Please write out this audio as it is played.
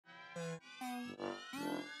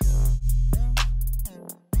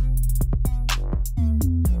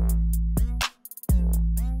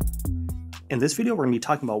In this video, we're going to be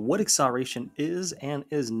talking about what acceleration is and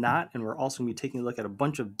is not, and we're also going to be taking a look at a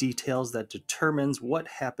bunch of details that determines what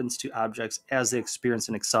happens to objects as they experience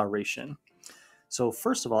an acceleration. So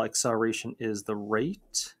first of all, acceleration is the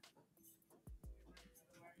rate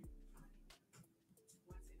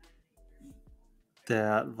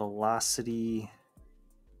that velocity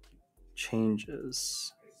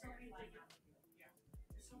changes.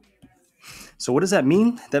 So what does that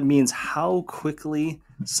mean? That means how quickly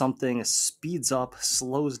something speeds up,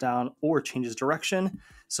 slows down, or changes direction.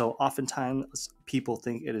 So oftentimes people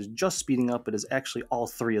think it is just speeding up, but it is actually all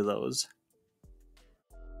three of those.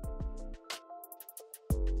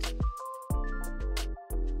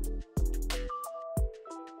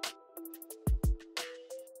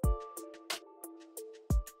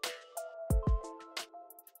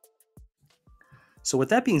 So with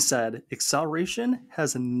that being said, acceleration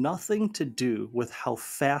has nothing to do with how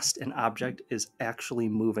fast an object is actually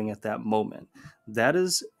moving at that moment. That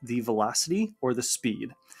is the velocity or the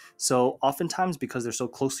speed. So oftentimes, because they're so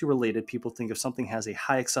closely related, people think if something has a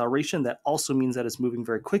high acceleration, that also means that it's moving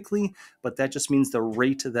very quickly, but that just means the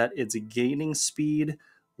rate that it's gaining speed,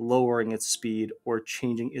 lowering its speed, or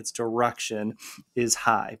changing its direction is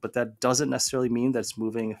high. But that doesn't necessarily mean that it's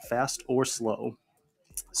moving fast or slow.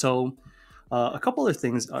 So a couple other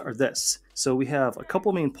things are this. So we have a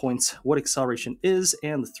couple main points, what acceleration is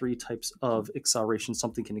and the three types of acceleration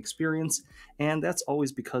something can experience. And that's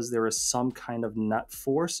always because there is some kind of net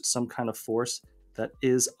force, some kind of force that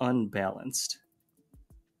is unbalanced.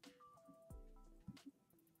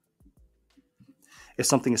 If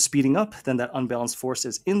something is speeding up, then that unbalanced force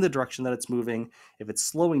is in the direction that it's moving. If it's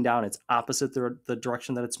slowing down, it's opposite the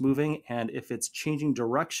direction that it's moving. And if it's changing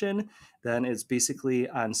direction, then it's basically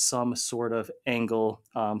on some sort of angle.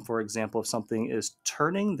 For example, if something is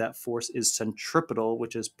turning, that force is centripetal,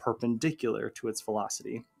 which is perpendicular to its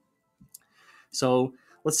velocity. So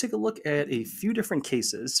let's take a look at a few different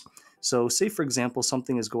cases. So say, for example,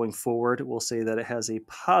 something is going forward. We'll say that it has a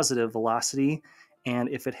positive velocity. And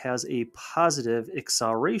if it has a positive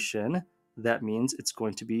acceleration, that means it's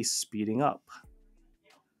going to be speeding up.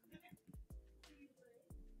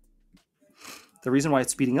 The reason why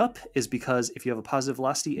it's speeding up is because if you have a positive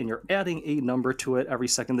velocity and you're adding a number to it every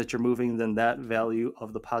second that you're moving, then that value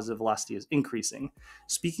of the positive velocity is increasing.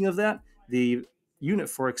 Speaking of that, the unit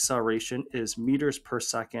for acceleration is meters per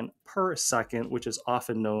second, which is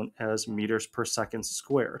often known as meters per second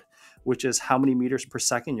squared, which is how many meters per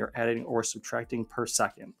second you're adding or subtracting per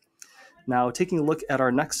second. Now, taking a look at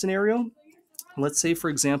our next scenario, let's say,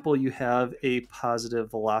 for example, you have a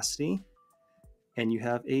positive velocity and you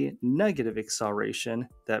have a negative acceleration.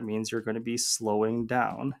 That means you're going to be slowing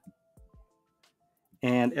down.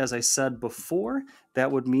 And as I said before,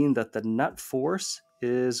 that would mean that the net force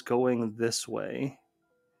is going this way.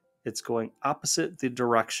 It's going opposite the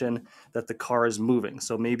direction that the car is moving.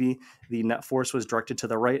 So maybe the net force was directed to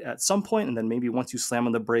the right at some point, and then maybe once you slam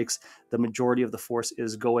on the brakes, the majority of the force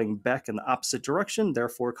is going back in the opposite direction,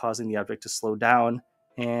 therefore causing the object to slow down.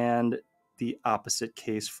 And the opposite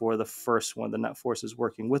case for the first one, the net force is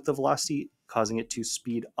working with the velocity, causing it to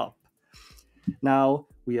speed up. Now,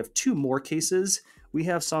 we have two more cases. We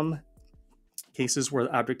have some cases where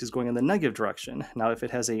the object is going in the negative direction. Now, if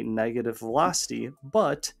it has a negative velocity,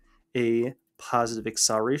 but a positive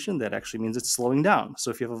acceleration, that actually means it's slowing down. So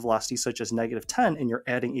if you have a velocity such as -10 and you're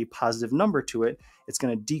adding a positive number to it, it's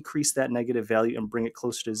going to decrease that negative value and bring it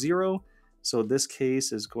closer to zero. So this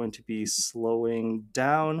case is going to be slowing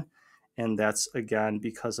down. And that's, again,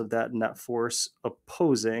 because of that net force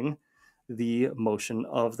opposing the motion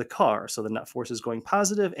of the car. So the net force is going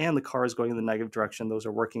positive and the car is going in the negative direction. Those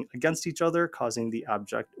are working against each other, causing the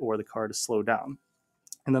object or the car to slow down.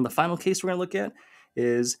 And then the final case we're going to look at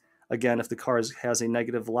is, again, if the car has a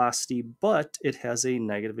negative velocity, but it has a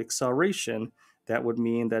negative acceleration, that would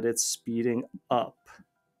mean that it's speeding up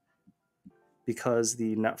because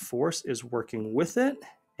the net force is working with it.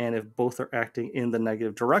 And if both are acting in the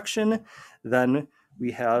negative direction, then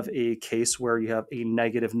we have a case where you have a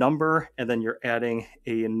negative number and then you're adding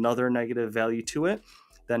another negative value to it.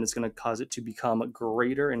 Then it's going to cause it to become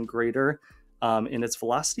greater and greater in its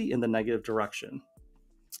velocity in the negative direction.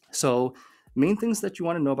 So main things that you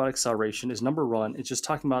want to know about acceleration is, number one, it's just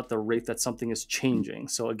talking about the rate that something is changing.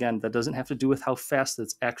 So again, that doesn't have to do with how fast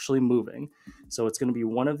it's actually moving. So it's going to be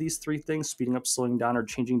one of these three things: speeding up, slowing down, or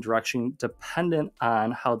changing direction, dependent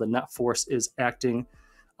on how the net force is acting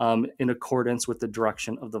in accordance with the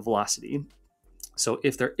direction of the velocity. So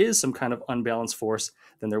if there is some kind of unbalanced force,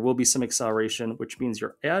 then there will be some acceleration, which means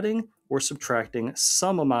you're adding or subtracting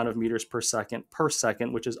some amount of meters per second,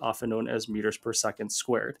 which is often known as meters per second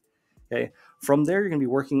squared. Okay. From there, you're going to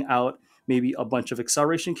be working out maybe a bunch of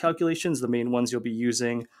acceleration calculations. The main ones you'll be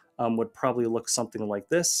using would probably look something like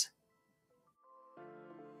this.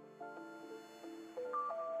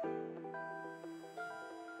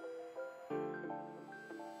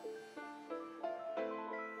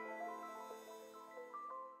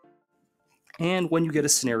 And when you get a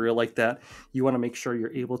scenario like that, you want to make sure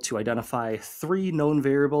you're able to identify 3 known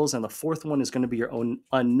variables, and the fourth one is going to be your own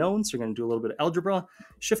unknown. So you're going to do a little bit of algebra,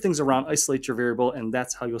 shift things around, isolate your variable, and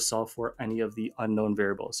that's how you'll solve for any of the unknown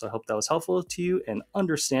variables. So I hope that was helpful to you in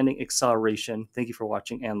understanding acceleration. Thank you for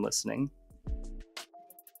watching and listening.